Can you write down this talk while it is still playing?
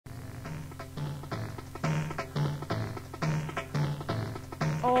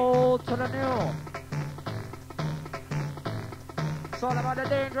old to the new. It's all about the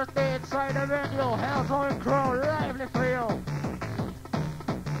dangerous day inside the venue. Helter Crow, lively for you.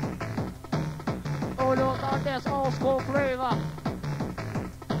 Oh, look on this old school flavor.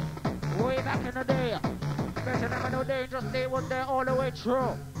 Way back in the day. Better never know dangerous day was there all the way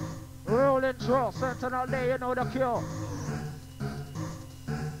through. Rolling through, Sentinel Day, you know the cure.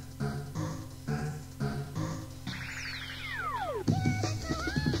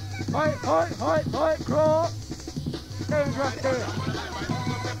 Hoi, hoi, hoi, hoi, Crow. Dangerous day.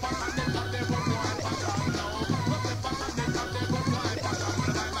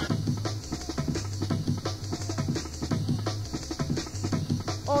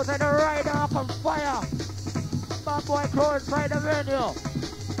 Outside the rider up on fire. Bad boy Crow inside the venue.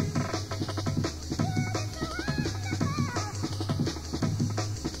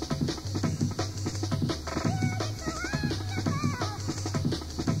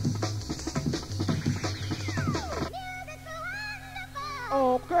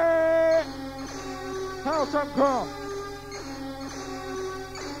 Okay. Helter Crow.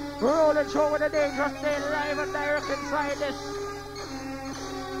 Rolling through with a dangerous day live and direct inside this.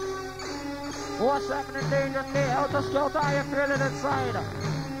 What's happening, dangerous day? Helter Skelter, how you feeling inside?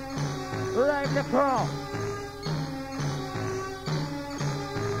 Live the Crow.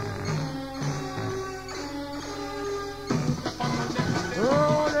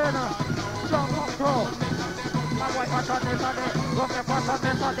 Rolling, jump up, Crow. My boy pass on this Sunday, rock the pass on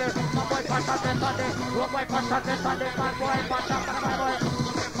this Sunday. My boy pass on this Sunday, rock my pass on this Sunday. My boy pass on my boy.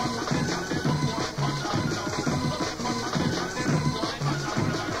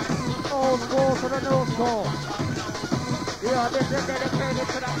 Old school to the new school. Yeah, this is dedicated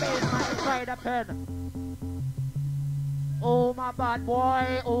to the basement inside the pen. Oh my bad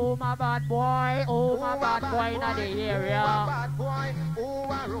boy, oh my bad boy, oh my bad boy in the area.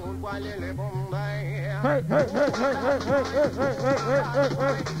 Hey, hey, hey, hey, hey, hey, hey, hey, hey, hey,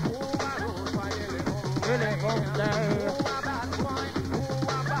 hey,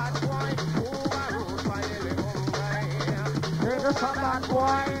 There's a bad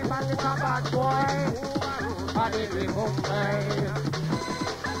boy, but it's a bad boy. And it will go away.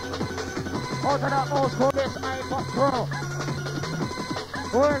 Out of the old school, this iPod Pro.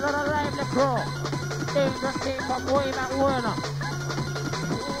 We're gonna live the Crow. Dangerous day from way back when.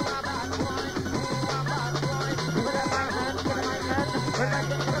 Give me that my hand, give me my hand.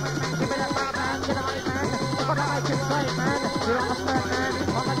 Give me that my hand, give me my hand. Look at my kid side, man. You're a bad man,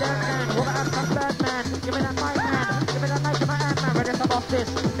 I'm a dead man. We're gonna have some bad man. Give me that my hand, give me that my hand. Ready to boss this,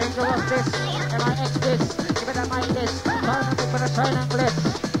 dangerous this, MIX this, give me that mic this, time for the shine and bliss.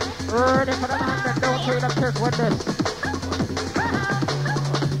 Ready for the man that don't take the piss with this.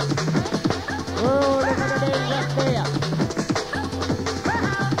 Oh, look at the dangerous there.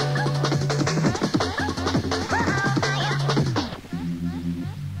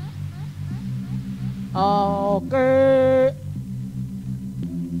 Okay.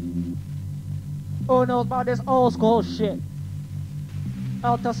 Who knows about this old school shit?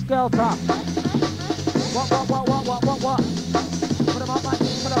 Helter Skelter. What? Put him up, man.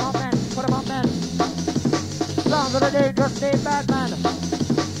 Put him up, man. Put him up, man. Sounds of the dangerous day, bad man.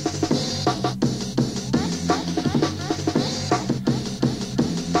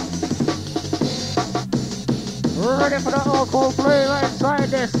 Ready for the old school flavor inside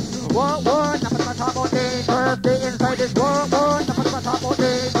this. What? Nothing but talk about dangerous day inside this. What? Nothing but talk about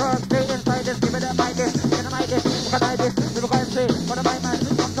dangerous day inside this. Give me that mic this. Give me the mic this. Look at this. People can see. What am I, man?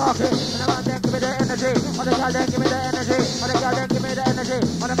 Talking, and the man then give me the energy, or the girl then give me the energy, or the girl then give me the energy,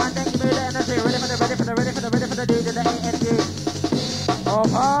 or the man then give me the energy. Ready for the DJ, the ANG. Oh,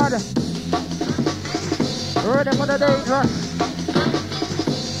 hard. Ready for the dangerous.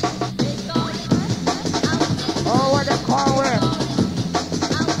 Oh, what them call it?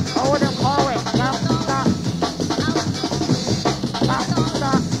 Oh, what them call it? Stop.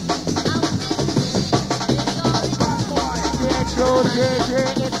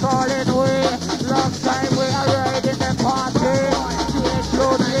 It's all in way. Long time we are riding the party.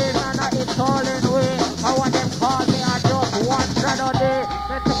 It's all in way. I want them call me, I just one shot a day.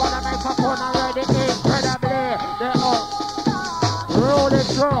 Let's go on the microphone and ride it incredibly. They all rolling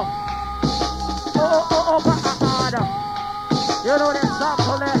through. Oh, bad. You know that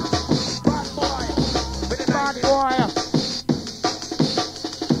sample it. Bad boy.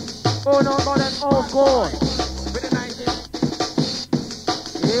 Oh no, about that old school.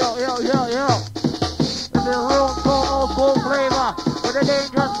 Yo. This is real cool, old school flavor with the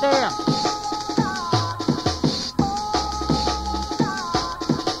dangerous there.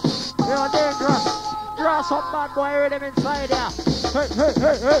 Yo, dangerous. Draw some bad boy rhythm inside there. And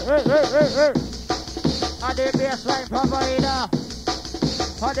the bassline provider.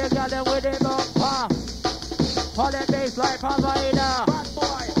 For the girl with the bumper. For the bassline provider.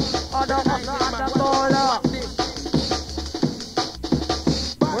 On the muscle and the bowler.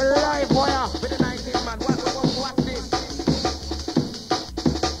 We're live, boy. With the 19 man. What this?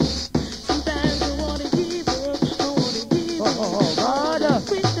 Sometimes I wanna give up. I wanna give up. God.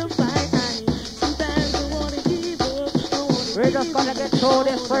 Quit the fight. Sometimes I wanna give up. I wanna We're just gonna get through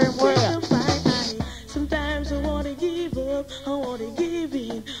this same way. Sometimes I wanna give up. I wanna give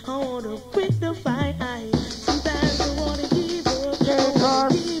in. I wanna quit the fight. Sometimes I wanna give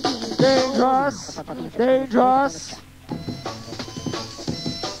up. Dangerous.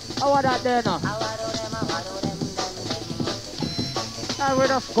 How about that then? And we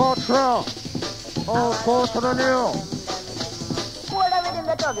just go through. Oh, go to the new. Hold on within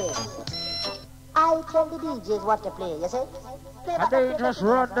the tubby. I tell the DJs what to play, you see? And they just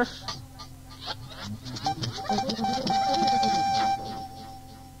run this.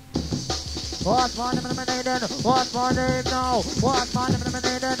 What's my name eliminated? What's my name now? What's my name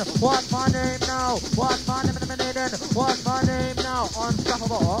eliminated? What's my name now? What's my name eliminated? What's my name now?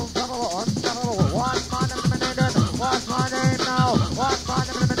 Unstoppable, unstoppable, unstoppable. What's my name eliminated? What's my name now? What's my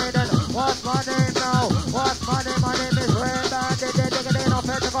name eliminated? What's my name now? What's my name? My name is Rave Bandit. They dig it in off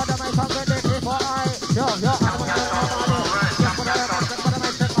it to go to my tongue with it before I. Yo, I don't want to know about it. Just put it up, just put it up,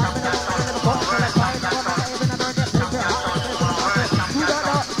 just put it up, just put it up,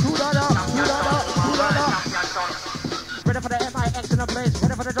 ready for the MIX in a place,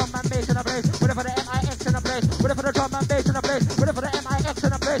 ready for the drum and bass in a place, ready for the MIX in a place, ready for the drum and bass in a place, ready for the MIX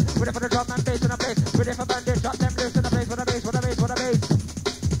in a place, ready for the drum and bass in a place, ready for Bandit, drop them loose in a place, with a bass, with a bass, with a bass.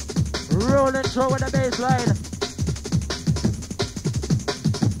 Rolling through with the bass line.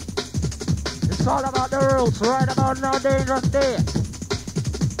 It's all about the roots, right about now, dangerous day.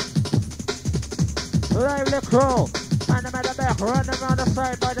 Lively crew, and them at the back, running around the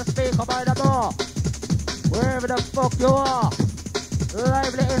side by the speaker, by the bar. Wherever the fuck you are,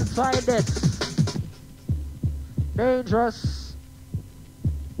 lively inside this. Dangerous.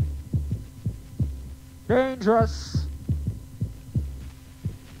 Dangerous.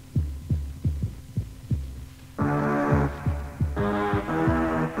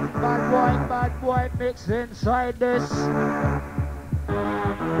 Bad boy mix inside this.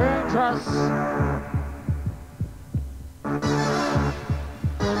 Dangerous.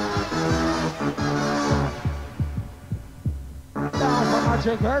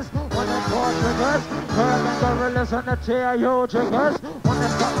 Jiggers, when the four triggers, curve and gorillas and the TRU jiggers, when they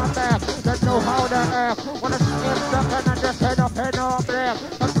stop my back, they know how to act, when the skin stuck and I just head up in all black,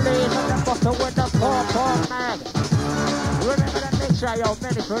 the blaze and the buster with the 4-4 mag. Remember the mixture, yo,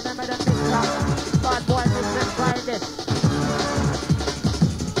 Menace, remember the mixture, bad boy mix inside this.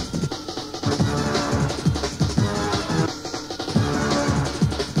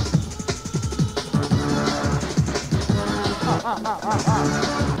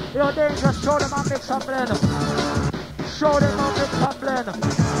 Yo, Dangerous, show them a mix and blend. Show them a mix and blend. A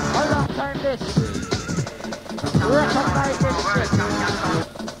long time this. Recognize this shit.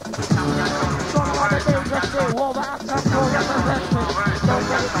 Show them how the Dangerous day. Over accent, go represent me. Don't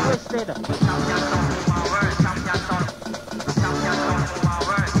get it twisted.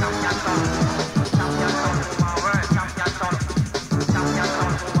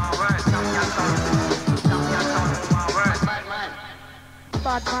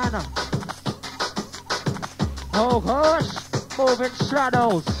 Bad man. Oh gosh, moving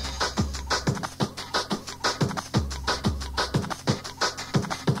shadows.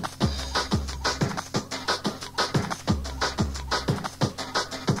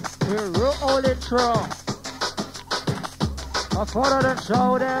 We're rolling through. I followed and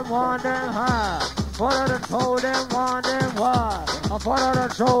showed them, one them high. Followed and told them, one them why. I followed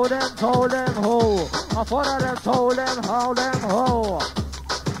and showed them, told them who. I followed and told them, how them who.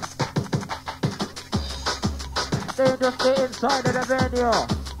 They just stay inside of the venue.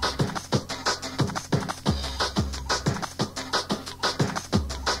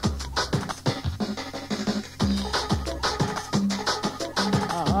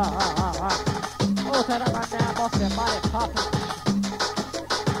 Oh, tell them right now, boss, their body popping.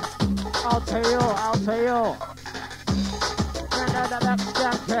 I'll tell you. And now the back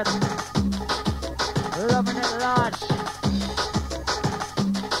skanking. Loving it large.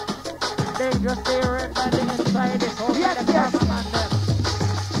 Dangerous steering by the inside this whole kind of cameraman them.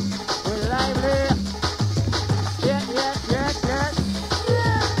 We're lively. Yes.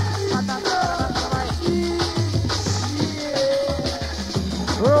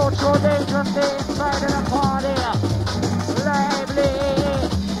 Road so dangerous day inside of the party. lively.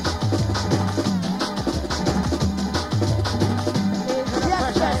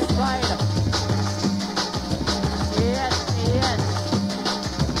 Yes, yes. Right. Yes, yes.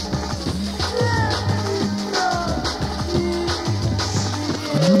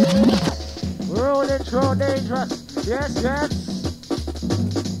 Rolling through dangerous. Yes, yes.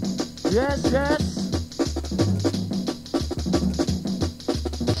 Yes, yes.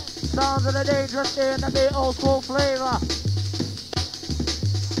 Sounds of the dangerous day and the old school flavor.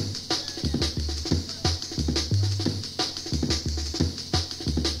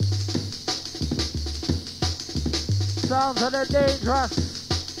 Sounds of the dangerous.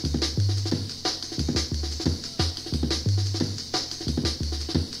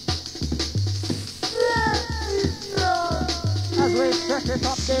 As we set it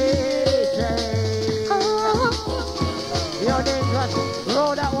up, DJ. You're dangerous.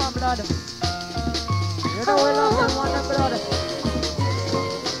 Roll that one, blood. You know we love that one, blood.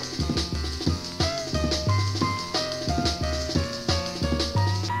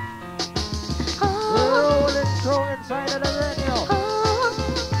 Rolling through inside of the radio.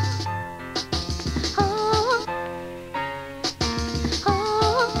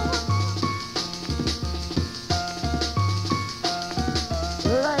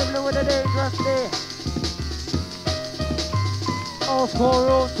 Lively with the dangerous day. Old school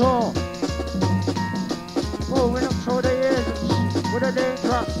road tour. Moving up through the years with the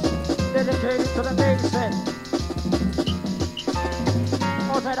dangerous. Dedicated to the basic.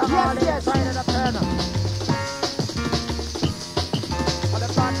 Outside the hardy, inside of the pen. And the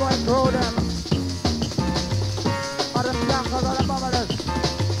bad boys throw them. And the blankers and the bubblers.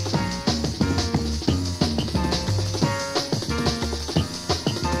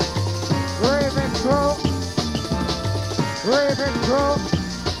 Raving through.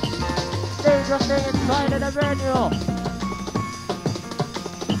 Dangerous day inside of the venue.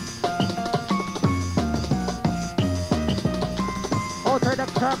 Outside the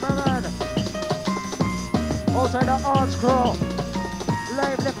cameraman. Outside the arts crew.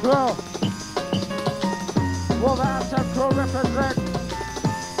 Lively crew. Wolverhampton crew represent.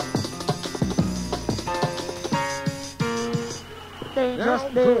 Dangerous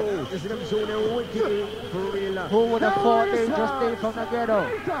day. Who would have fought dangerous day from the ghetto?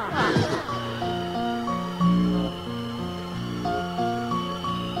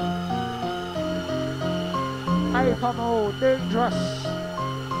 Hypermode, dangerous.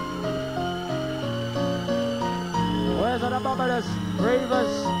 Where's the bubblers,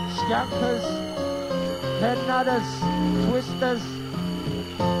 ravers, skankers, head nodders, twisters,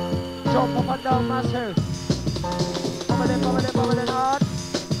 jump up and down massive. Bubbling hard, bubbling hard,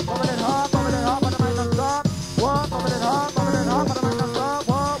 bubbling hard, but the mic don't stop. Whoa, bubbling hard, but the mic don't stop.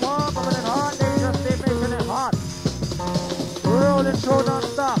 Whoa, bubbling hard, dangerous day making it hot. Rolling through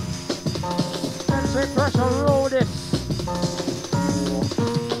non-stop. Bandit Presha, roll this.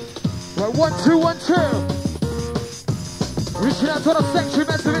 Right, 1, 2, 1, 2. Reaching out to the sanctuary,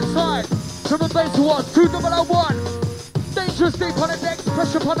 massive inside. Drum and bass 1, 2, 001. Dangerous deep on the decks,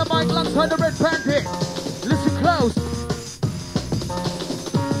 pressure upon the mic alongside the red bandit. Listen close.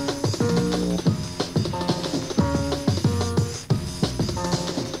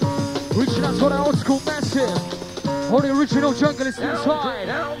 Reaching out to the old school massive. All the original junglers inside.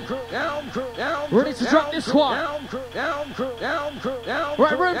 Ready to drop this one.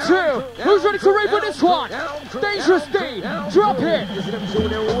 Right, room 2. Who's ready to rave with this one? Dangerous D. Drop it.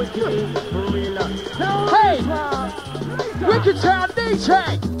 Hey. Wicked Town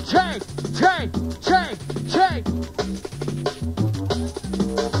DJ. J.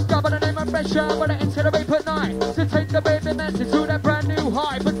 Got by the name of Presha, but I enter the vape at night to take the baby message to that brand new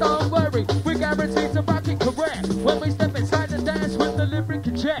high. But don't worry, we're guaranteed to rock it correct. When we step inside the dance with the lyric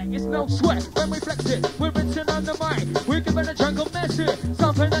and check, it's no sweat. When we flex it, we're written on the mic. We're giving a jungle message,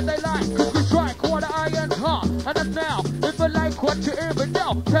 something that they like. Cause we strike quarter iron hot, and that's now. If you like what you hear, but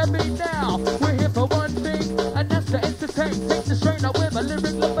no, tell me now. We're here for one thing, and that's to entertain. Take the strain out with a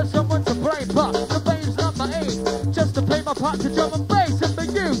lyric, look for someone to play. But the fame's not my aim, just to play my part to drum and bass, and for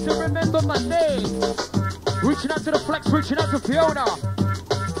you to remember my name. Reaching out to the flex, reaching out to Fiona.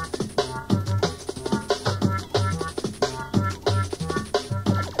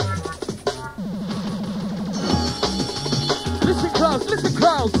 Listen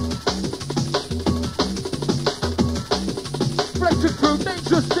close. Flexing through,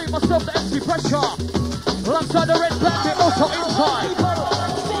 dangerous team, myself the MC Presha. Alongside the red bandit, also inside.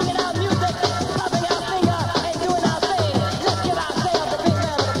 Singing our music, clapping our finger, and doing our thing. Let's give ourselves a big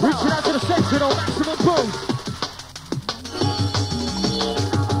hand. Reaching out to the section on maximum boost.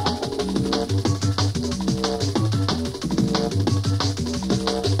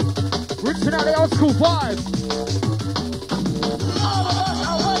 out the old school vibe. All of us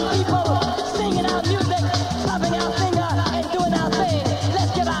are one people, singing our music, popping our finger, and doing our thing.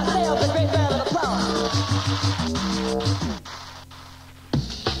 Let's give ourselves a great round of applause.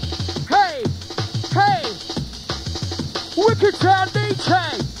 Hey, hey, Wicked Town DJ.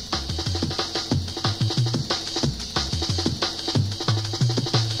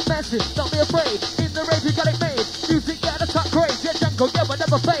 Massive, don't be afraid. In the rave, you got it made. Music, yeah, that's not great. Yeah, jungle, yeah, but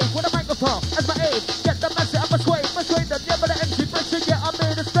never fade. With a microphone as my aid. Get the message, I'm a sway. Persuade them, yeah, but the MC Presha, yeah, I'm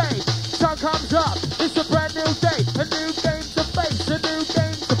here to stay. Sun comes up, it's a brand new day. A new game to face, a new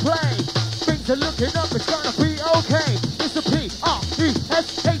game to play. Things are looking up, it's gonna be okay. It's a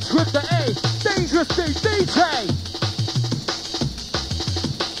P-R-E-S-H with the A. Dangerous DJ.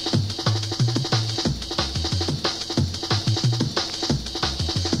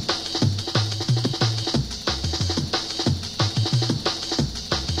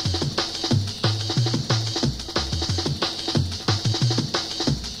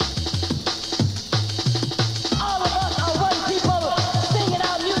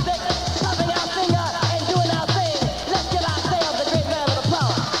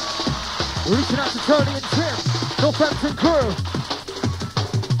 Reaching out to Tony and Tim, Northampton crew.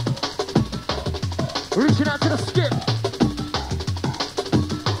 Reaching out to the skip.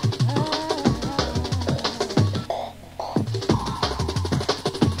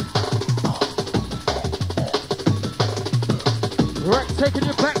 Right, taking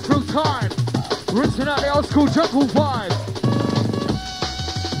you back through time. Reaching out the old school jungle vibe.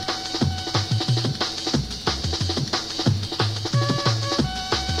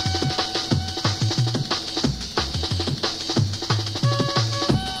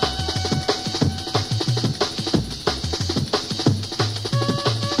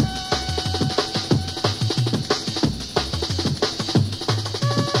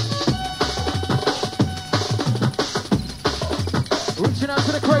 Reaching out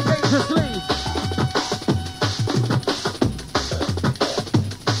to the great dangerous lead.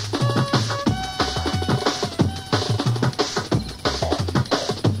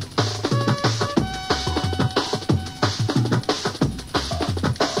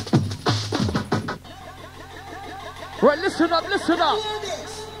 Right, listen up, listen up.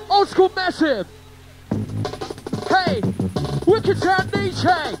 Old school massive. Hey, Wicked Town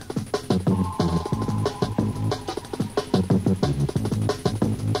DJ.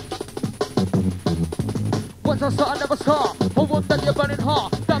 Once I start, I never stop. I want that you're burning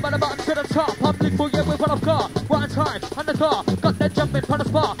hard. Down by the bottom to the top. Public for you with what I've got. Right on time, on the car. Got that jumping on the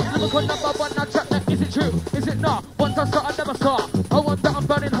spot. Lyrical number one, now check that. Is it true? Is it not? Once I start, I never stop. I want that I'm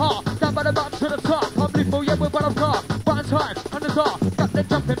burning hard. Down by the bottom to the top. Public for you with what I've got. Right on time, on the car. Got that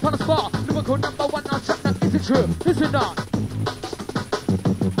jumping on the spot. Lyrical number one, now check that. Is it true? Is it not?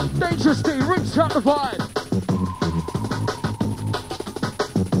 Dangerous D, rings out the vibe.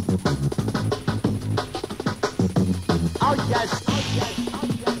 Oh yes, oh yes, oh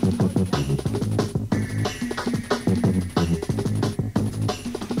yes.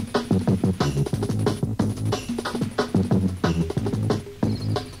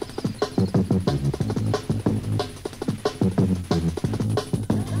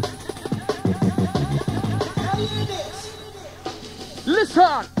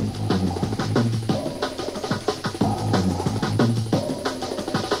 Listen.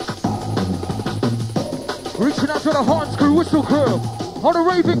 Reaching out to the horn crew, whistle crew, on the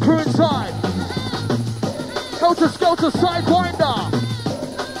raving crew inside. Helter Skelter Sidewinder.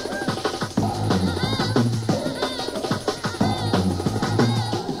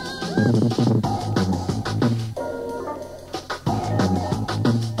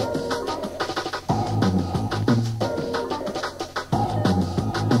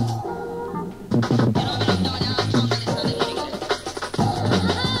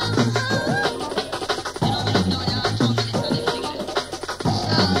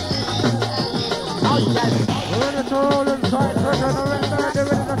 Ready to roll inside, pressure the ring, ready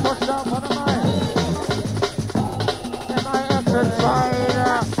to touchdown for the night. MIX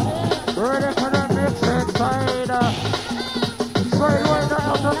inside, ready for the mix inside. Sidewinder,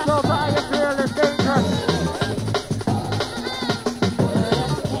 Helter Skelter, I feel it's dangerous.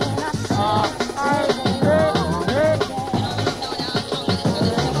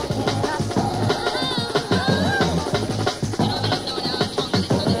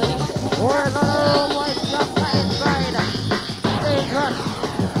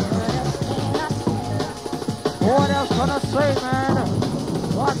 What else can I say, man?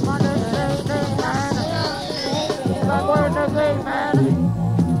 What's my name, man? I'm going to game, man.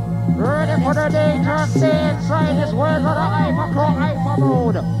 Ready for the dangerous day inside this world of the hypercrow hyper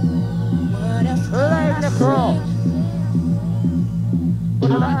mode. Lively crew. Put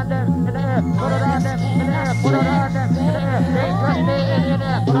it on them in the air, put it on them in the air, put it on them in the air. Dangerous stay in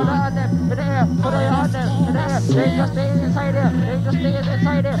there, put it on them in the air, put it on them in the air. Dangerous stay inside there, dangerous stay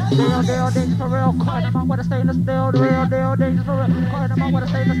inside there. Real, dangerous for real. Cutting them out with a stainless steel. Real, dangerous for real. Cutting them out with a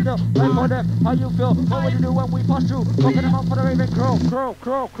stainless steel. Right for them, how you feel? What would you do when we push you? Fucking them out for the Raven crew.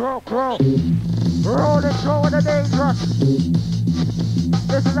 Rolling through with the dangerous.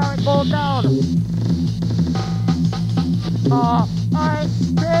 This is how it goes down. Alright,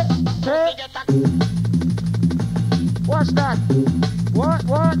 take. What's that? What?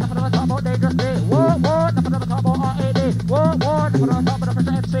 Nothing about talk about dangerous day. What? Nothing about talk about RAD. What? Nothing about talk about the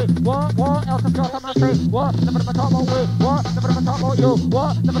Presha MC. What? Helter Skelter Sidewinder. What? Nothing about talk about we. What? Nothing about talk about you.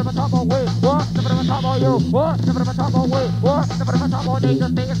 What? Nothing about talk about we. What? Nothing about talk about you. What? Nothing about talk about we. What? Nothing about talk about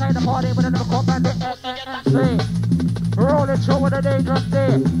dangerous day inside the party, but I never call Bandit MC. Rolling through with a dangerous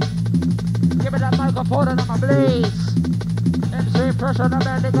day. Give me that microphone and I'm a blaze. MC Presha and the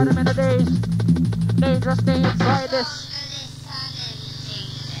Bandit got him in the days. Dangerous day inside this.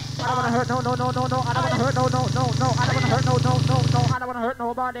 I don't wanna hurt no. I don't wanna hurt no. I don't wanna hurt no. I don't wanna hurt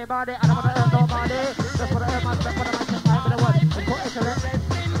nobody. I don't wanna hurt nobody. Just wanna hurt myself. What am I saying? I'm the one. It's called excellent.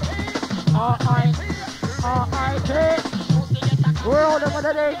 R.I.T. We're all over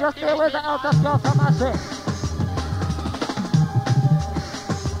the day. Just stay with the Helter Skelter Sidewinder.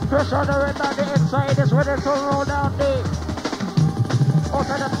 Presha the red bandit inside is ready to roll down deep. Out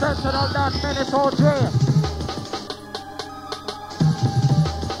of the sentinel down Minnesota jail.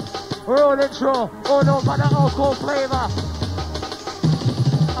 Rolling through, all over the old school flavor.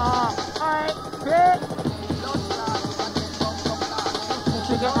 Alright, big.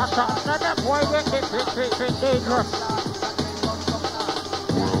 To get my shot, let that boy get dangerous.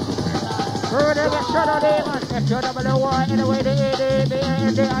 We're gonna get shut out demon. If you're W1, anyway, the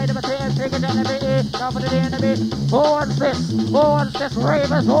I never say it, take it down every E, down for the enemy. Who wants this? Who wants this?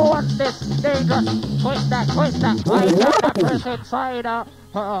 Ravens, who wants this? Dangerous. Twist that. I got that Presha insider.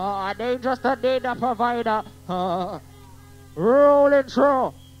 Dangerous the data provider. Rolling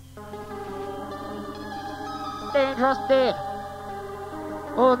through. Dangerous day.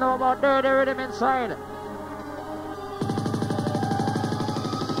 Oh, no about dirty rhythm inside.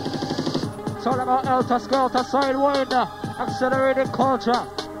 It's all about Helter Skelter Sidewinder. Accelerating culture.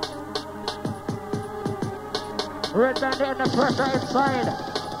 Red bandit and the Presha inside.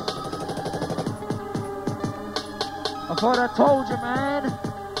 I thought I told you, man.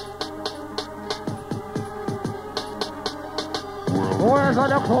 Where's all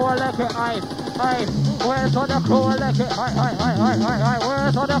the crew like it? Aye. Where's all the crew like it? Aye.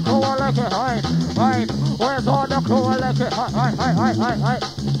 Where's all the crew like it? Aye. Where's all the crew like it? Aye.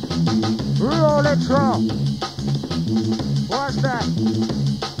 Roll it through. What's that?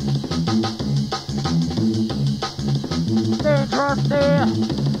 Dangerous there.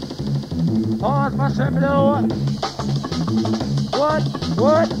 Pause my blue.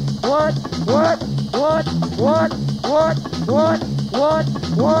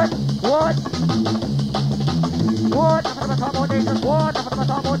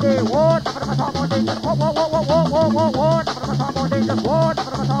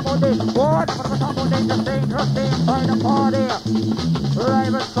 What? Dangerous day inside the party.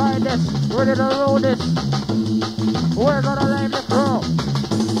 Live inside this. Ready to roll this. We're gonna live the crew.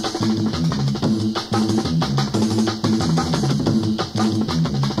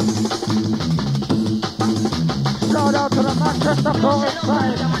 Shout out to the Manchester crew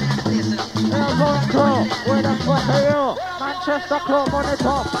inside. They're going through. Where the fuck are you? Manchester crew on the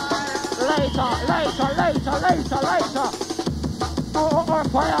top. Later. More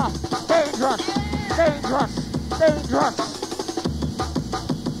fire. Dangerous.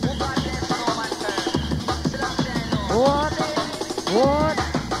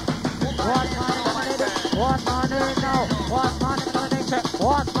 What money now? What money nomination?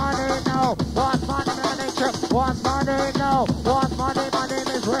 What money now? My name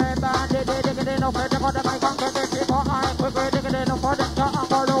is Red Bandit. Digging in no fed on the mic. I'm getting people. I'm quickly digging in no for the car.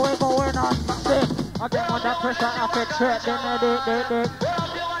 I'm all the way going on. Sick. I get on that Presha after trip. Then they.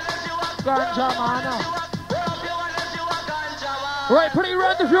 Ganja man. Right, put it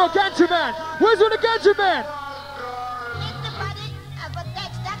around if you're a ganja man. Where's the ganja man?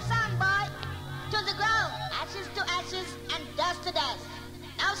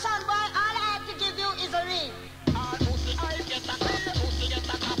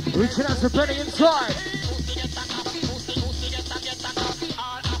 Reaching out to Benny inside.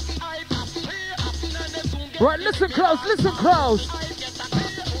 Right, listen close.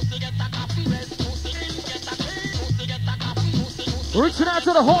 Reaching out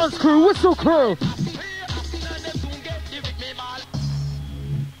to the horns crew, whistle crew.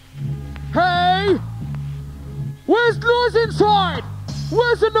 side.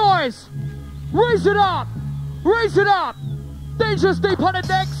 Where's the noise? Raise it up. Raise it up. Dangerous deep on the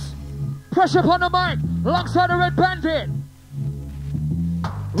decks. Pressure upon the mic. Alongside the Red Bandit.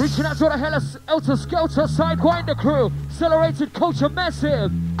 Reaching out to the Helter Skelter Sidewinder crew. Accelerated culture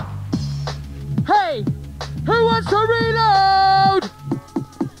massive. Hey, who wants to reload?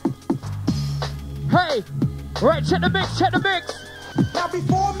 Hey, right, check the mix, check the mix. Now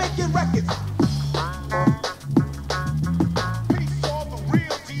before making records, peace all the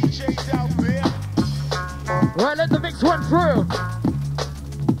real DJs out there. Right, let the mix run through.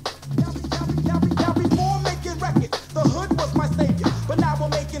 Now before making records, the hood was my savior. But now we're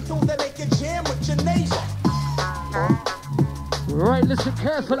making tunes that make you jam with your neighbor. Right, listen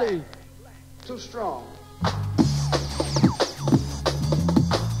carefully. Too strong.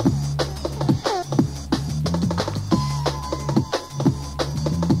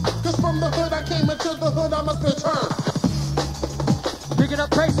 Cause from the hood I came into the hood I must return. Picking up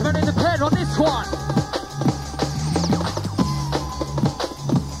basement in the pen on this one.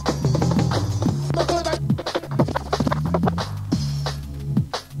 The hood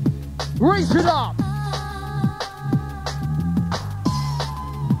Raise it up.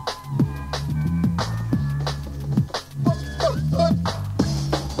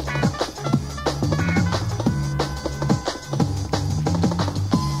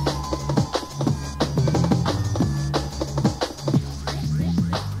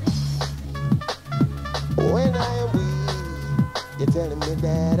 When I am weak, you're telling me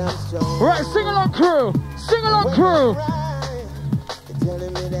that I'm strong. Right, sing along crew. Sing along crew. Right, you're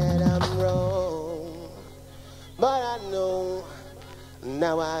telling me that I'm wrong. But I know,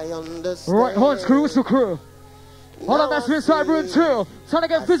 now I understand. Right, horns crew, whistle crew. Hold on, that's inside room 2. Time to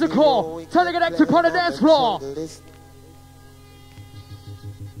get physical. Time to get active on the dance floor.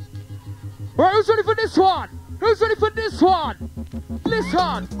 Right, who's ready for this one? Who's ready for this one?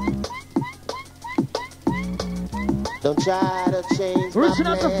 Listen. Don't try to change my Reaching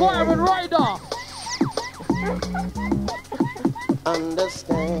out to Fire and Rider.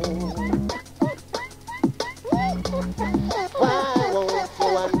 Understand. Why won't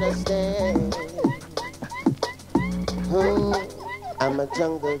you understand? I'm a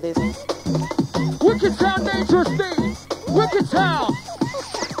junglist. Wicked Town, Dangerous Steve. Wicked Town.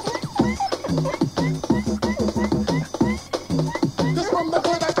 Cause from the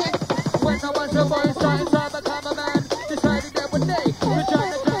hood I came. When I was a boy, starting to become a man, decided that one day to join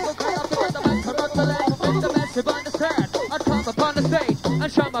the jungle, cut off the man, corrupt the land, make the massive understand. I'd come upon the stage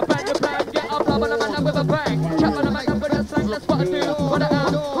and show my band a plan. Get up, blah, blah, blah, with a bang. Chop on the mic with a slang, that's what I do. What I am, I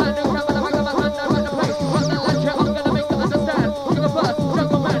do, grab on the mic, I'm a man, I run the place. Run the ledger, I'm gonna make them understand. Look at the first,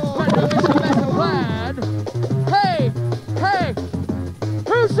 jungle man, brand new, it's a massive plan. Hey, hey,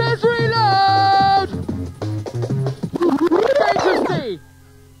 who says reload? Dangerous D.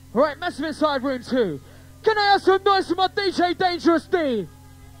 Right, massive inside room 2. Can I have some noise from my DJ Dangerous D?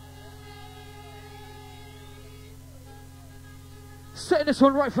 Setting this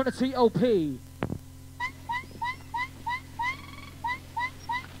one right from the TOP.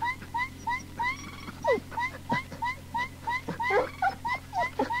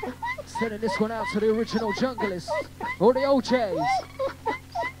 Sending this one out to the original junglers, all the OJs.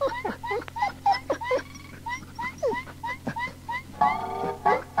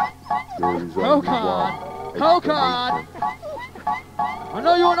 Oh God, oh God. I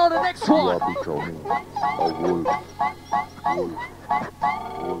know you want to know the next one.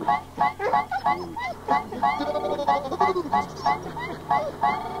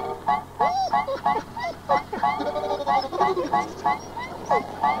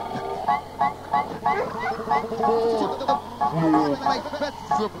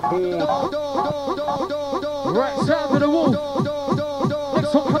 Right, sound of the wolf.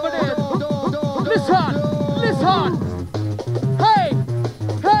 Next one coming in. Listen, listen. Hey,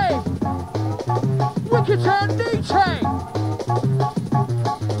 hey. Wicked Town DJ.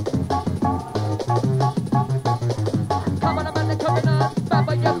 Come on, man, coming on.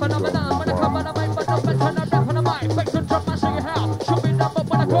 Baba, yeah, phenomenon. When I come on, I might, but no better, not rap on the mic. Bass and drum, I show you how. Show me number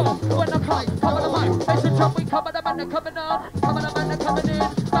when I go, when I come. Come on, the mic. Bass and drum, we come on, man, coming on. Come on, man, coming in.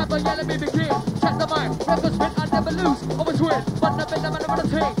 Baba, yeah, let me begin. Check the mic. Records win, I never lose. Always win. But the man, I'm gonna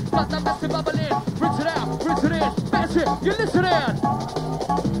take. Got the massive bubble in. Rinse it out, rinse it in. That's it. You listen in.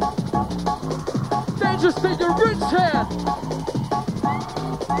 Dangerous thing, you rinse it.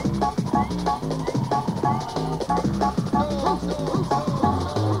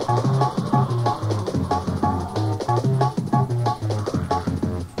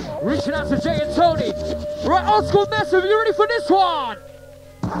 Reaching out to Jay and Tony. Right, old school massive, you ready for this one?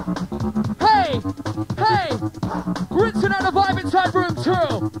 Hey, Hey! Rinsing out the vibe inside room 2.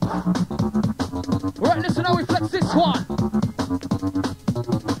 Right, listen how we flex this one.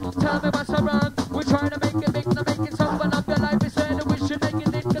 Tell me what's wrong. We're trying to make it big, not making something of your life. It's saying that we should make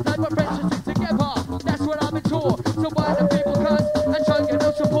it, cause type of friends should stick together. That's what I've been taught. So why do people cuss and try and get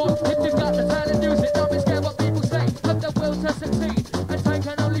no support? If you've got the talent, use it. Don't be scared what people say. Have the will to succeed, and time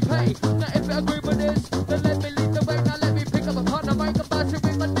can only pay. Now if you agree with this, then let me lead the way. Now let me pick up upon the mic and bounce it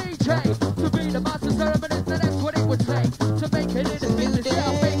with my DJ. To be the master ceremonies, now that's what it would take. To make it in the business,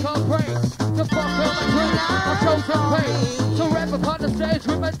 I'll make our brain. To fuck all my dreams, I've chosen pain. To rap upon the stage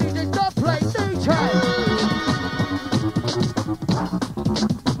with my DJ, don't play DJ.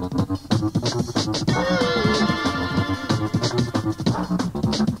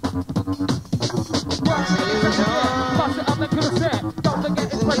 Bust it up and cool set. Don't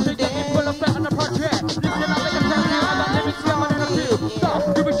forget it's pressure, get me full of fat on the project. Listen, I'm making a tell you, I got lyrics coming in a few. So,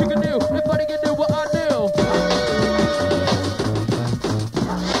 do what you can do, everybody can do what I do.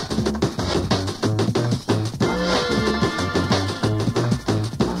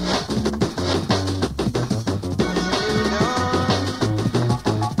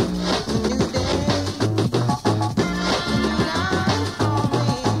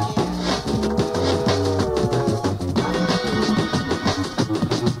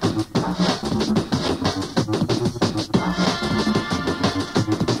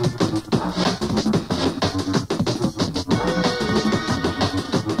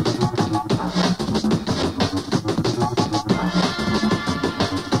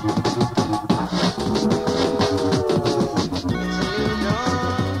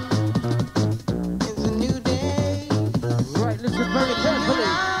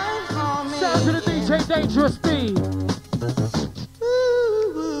 Dangerous speed.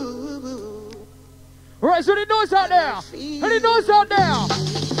 Right, so any noise out there? Any noise out there?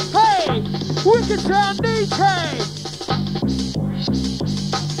 Hey, Wicked Sound DJ.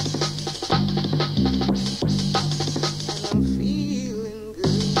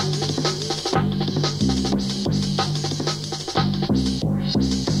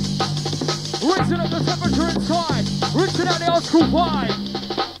 Raising up the temperature inside, reaching out the old school vibe.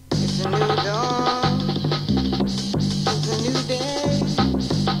 It's a new dawn. It's a new day.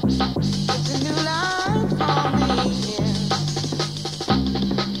 It's a new life for me.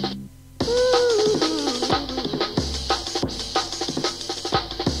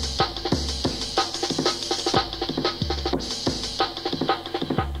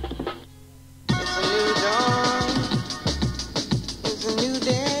 It's a new dawn. It's a new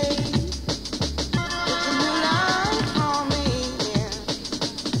day. It's a new life for me.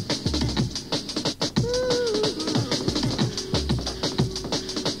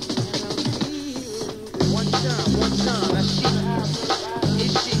 One time, that's shit.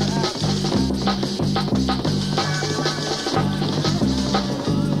 It's shit.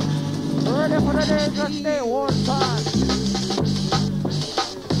 Ready for the dangerous day, one time.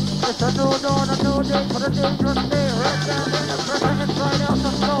 It's a new dawn, a new day for the dangerous day. Right down in the pressure inside out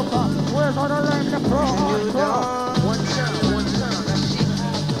the sofa. Where's all the lane, the pro on pro? One time, that's shit.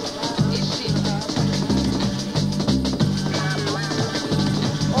 It's shit.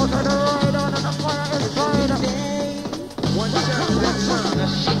 Out to the right on and the fire inside. One time,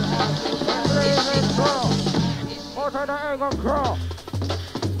 that's shit. Blazing crow. Out to the eagle crow.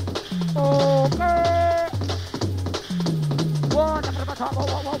 Okay. One up to the top,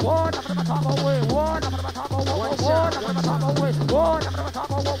 one up to the top, away. One up to the top, one up to the top, away. One up to the top,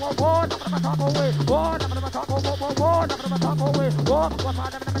 one up to the top, away. One up to the top, one up to the top, away. Walk, what's my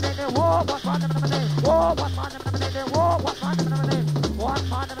name? Walk, what's my name? Walk, what's my name? Walk, what's my name? What's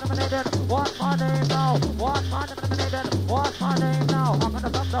my name? What's my name now? What's my name? What's my name now? I'm gonna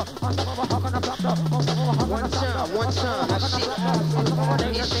flop the, I'm gonna flop the, One time, that's shit.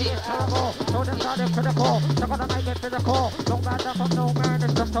 It's shit. so them got it critical, they're gonna make it physical. Don't matter from no man,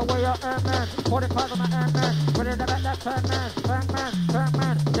 it's just the way I am, man. 45 on my hand, man. Put it about that fat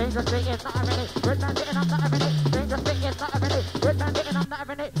man, dangerous day is not a minute. Red man getting up, not a minute. Dangerous day is not a minute. Red man getting up, not a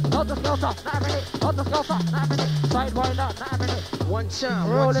minute. Helter Skelter, not a minute. Helter Skelter, not a minute. Sidewinder, not a minute. One time,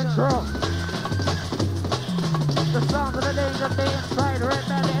 Rolling through. The sound of the dangerous day inside. Red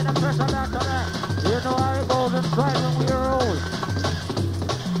man getting the pressure back to back. You know how it goes inside when we roll.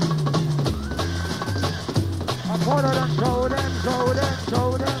 I put it and show them.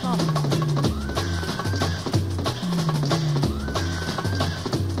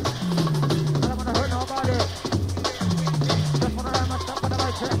 I don't wanna hurt nobody. Just wanna learn my stuff on the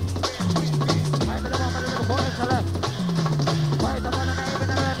right track. I'm the one with the little boy intellect. Fight the one and I even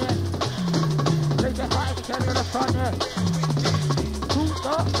the red yet. Please get high to carry the front yet.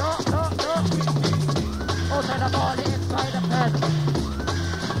 No.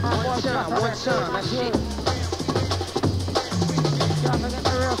 one time, that's it. Can't forget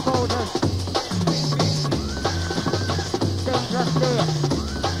the real soldiers. Dangerous day.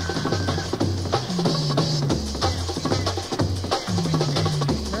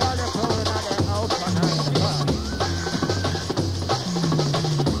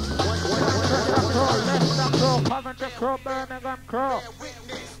 Coventry crew, Birmingham crew.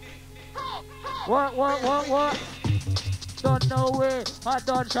 What? Don't know way, I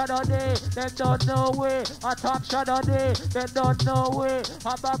don't shadow day. Them don't know way, I top shadow day. Them don't know way,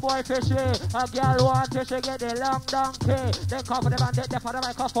 a bad boy fishy. A girl want to she get the long donkey. Then come for the bandit, they for the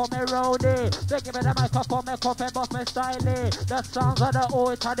microphone me rowdy. They give me the microphone, me cuff and buff me styly. The songs of the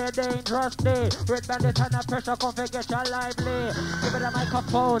old and the dangerous day. With bandit and the pressure, come for get your lively. Give me the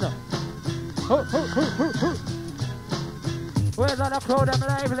microphone. Where's all the crowd them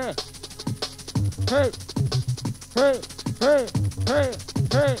lively? Hey, hey, hey, hey,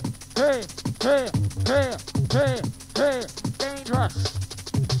 hey, hey, hey, hey, hey, hey, dangerous.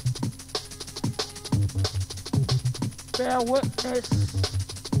 Bear witness.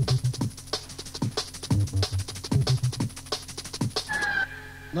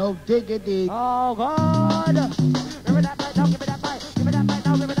 No diggity. Oh God. Give me that mic now, give me that mic. Give me that mic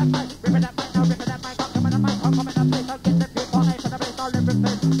now, give me that mic. Give me that mic now, give me that mic. Come in the mic, come in the place. I'll get the people. I for the place, I'll live in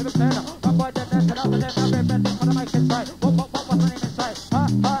place. Live in place. My boy, the next, and I'll live in place. For the mic inside. What's my name inside? Ha,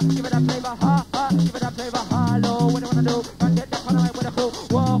 give me that flavor. Ha, give me that flavor. Hello, what do you wanna do? Run it down for the mic with a crew.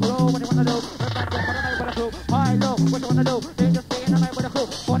 Whoa, what do you wanna do? Run it down for the mic with a crew. Hello, what do you wanna do? They just stay in the mic with a crew.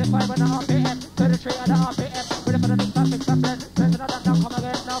 45 on the RPM, 33 on the RPM. Ready for the mix up, blend. Press it on that now, come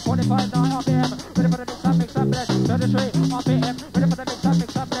again now. 45 now RPM. Ready for the mix up, blend. 33 RPM. Ready for the mix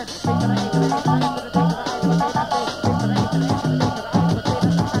up, blend.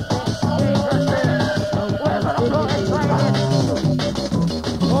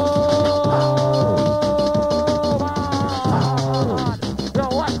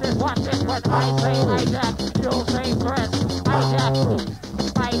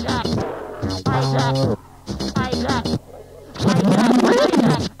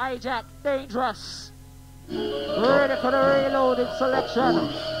 Hijack, dangerous. Ready for the reloading selection.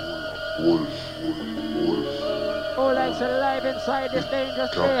 Who likes it live inside this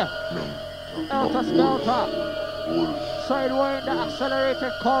dangerous day? Helter Skelter Sidewinder,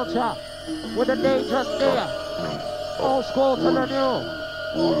 accelerated culture with a dangerous day. Old school to the new.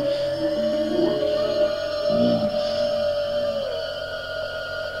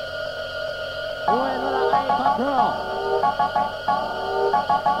 Where's the light control?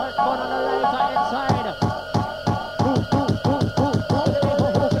 Let's put on the lighter inside.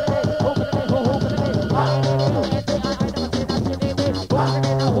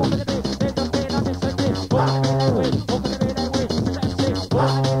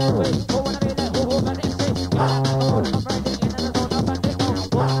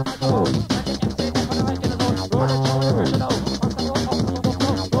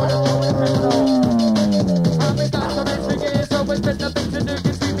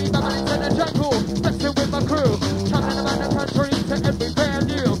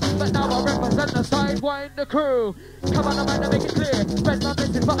 The crew, come on, man, make it clear. Spend my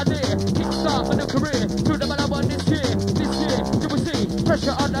message for a day. Kickstart my new career. Do the man I want this year. This year, you will see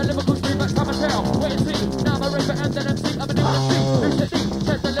pressure on the Liverpool street, but come and tell. Wait and see. Now I'm a rapper and then MC. I'm a new MC. Who's the thing?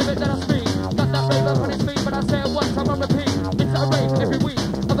 Check the limit that I speak. Got that flavor on his feet, but I say it once, I'm on repeat. It's a rave every week.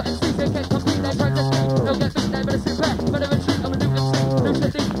 Other MCs, they can't compete. They try to speak. They'll get beat, they better sit back. But ever treat, I'm a new MC. Who's the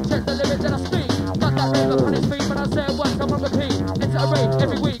thing? Check the limit that I speak. Got that flavor on his feet, but I say it once, I'm on repeat. It's a rave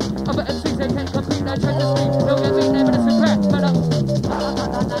every week. Other MCs, they can't compete. They try to speak. They'll get beat, they better sit back. But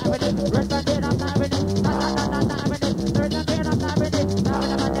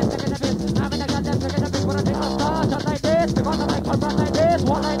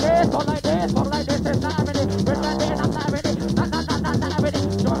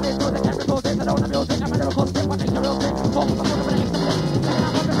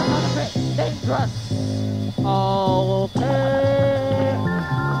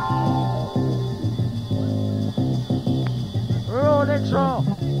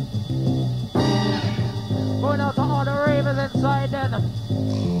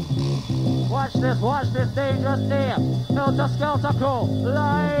watch this dangerous day. Helter Skelter crew,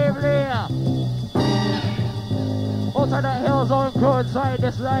 lively. Out of the hills on crew inside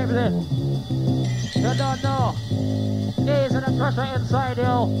this lively. You don't know. Ease and the pressure inside you.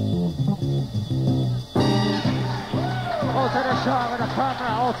 Out of the shot with the camera,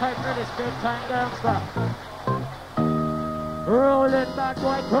 outside for this big time gangster. Rolling back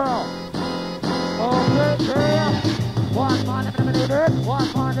white crew. Okay, yeah. One man in the minute,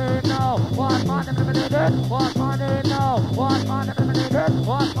 one man in the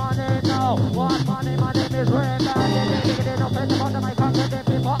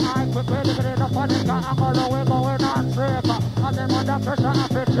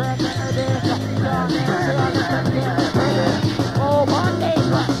Oh, Bandit.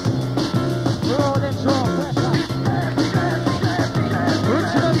 Rolling through pressure.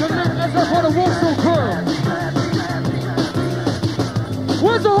 Richard and Milton for the Warsaw crew.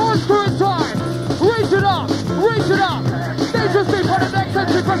 Where's the horse crew inside? Raise it up, raise it up. Dangerous beat for the next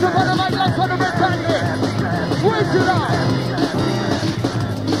entry, pressure for the mic, lights for the red bandit. Raise it up.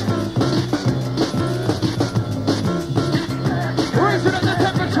 Raise it up the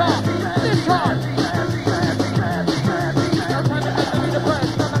temperature. This time. No time to make me the press.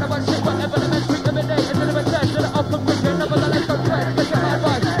 No matter what shit, whatever the men speak every day. It's in the test. Shut it up from quicker. Nevertheless, don't stress. Get your hard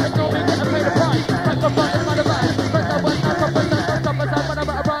right. There's no reason to pay the price. Break the front is my device. Break the one, not from press. Don't stop us out.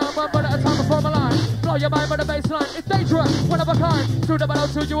 Whatever around. One at a time before my line. Blow your mind by the baseline. It's dangerous. One of a kind. Through the battle,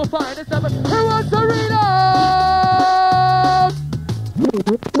 two you will find. It's never. Who wants to read out?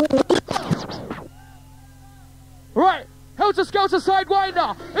 Right. Helter Skelter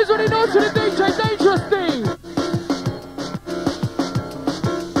Sidewinder is what he knows to the DJ. Dangerous.